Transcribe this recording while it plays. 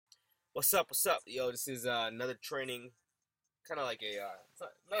What's up? What's up? Yo, this is another training, kind of like it's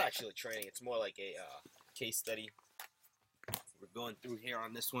not actually training, it's more like a case study. We're going through here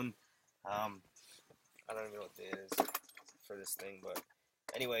on this one. Um, I don't even know what day it is for this thing, but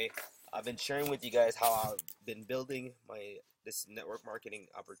anyway, I've been sharing with you guys how I've been building this network marketing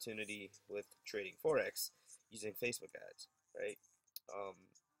opportunity with trading forex using Facebook ads, right? Um,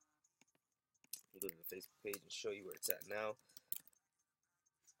 I'll go to the Facebook page and show you where it's at now.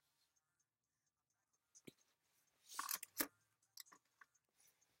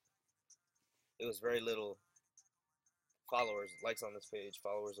 It was very little followers, likes on this page,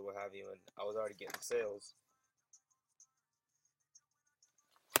 followers or what have you, and I was already getting sales.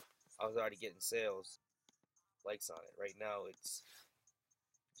 Likes on it. Right now it's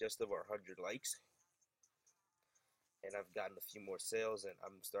just over 100 likes, and I've gotten a few more sales, and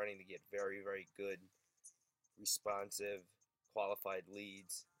I'm starting to get very, very good, responsive, qualified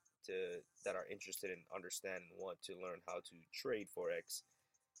leads that are interested in understanding and want to learn how to trade forex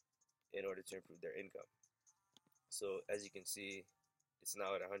in order to improve their income. So as you can see, it's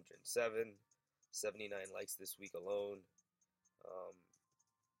now at 107, 79 likes this week alone.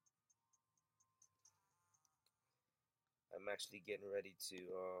 I'm actually getting ready to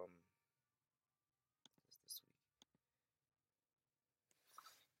this week.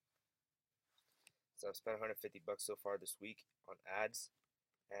 So I've spent 150 bucks so far this week on ads,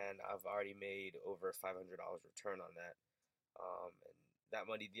 and I've already made over $500 return on that. And that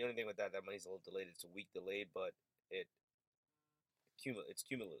money, the only thing with that money's a little delayed. It's a week delayed, but it's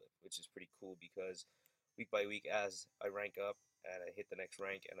cumulative, which is pretty cool because week by week, as I rank up and I hit the next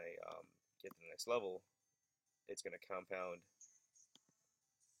rank and I get to the next level, it's gonna compound,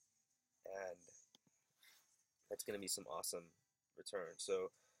 and that's gonna be some awesome return.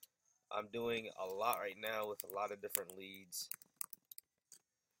 So I'm doing a lot right now with a lot of different leads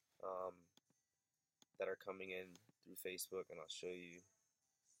um, that are coming in through Facebook, and I'll show you.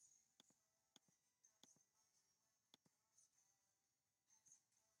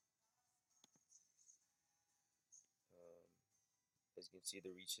 As you can see, the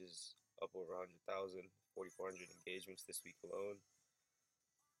reach is up over 100,000, 4,400 engagements this week alone.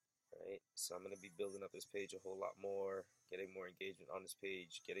 Right, so I'm going to be building up this page a whole lot more, getting more engagement on this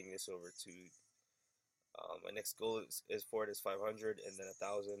page, getting this over to my next goal is for it is 500 and then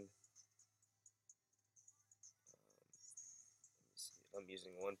 1,000. I'm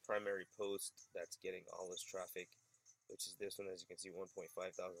using one primary post that's getting all this traffic, which is this one. As you can see, 1.5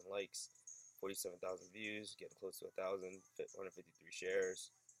 thousand likes, 47,000 views, getting close to 1,000, 153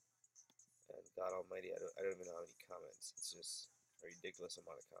 shares, and God Almighty, I don't even know how many comments. It's just a ridiculous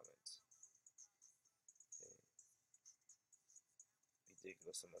amount of comments. Okay.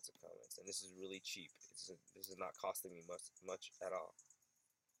 Ridiculous amounts of comments, and this is really cheap. This is not costing me much at all.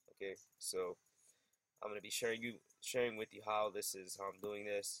 Okay, so I'm going to be sharing with you how I'm doing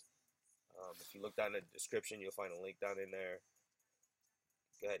this. If you look down in the description, you'll find a link down in there.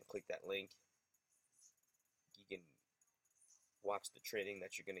 Go ahead and click that link. You can watch the trading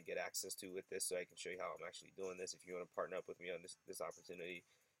that you're going to get access to with this, so I can show you how I'm actually doing this. If you want to partner up with me on this opportunity,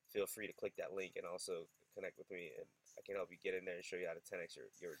 feel free to click that link and also connect with me, and I can help you get in there and show you how to 10x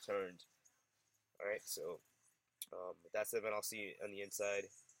your returns. Alright, so with that said, man, I'll see you on the inside.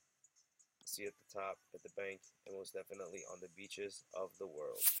 See you at the top, at the bank, and most definitely on the beaches of the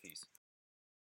world. Peace.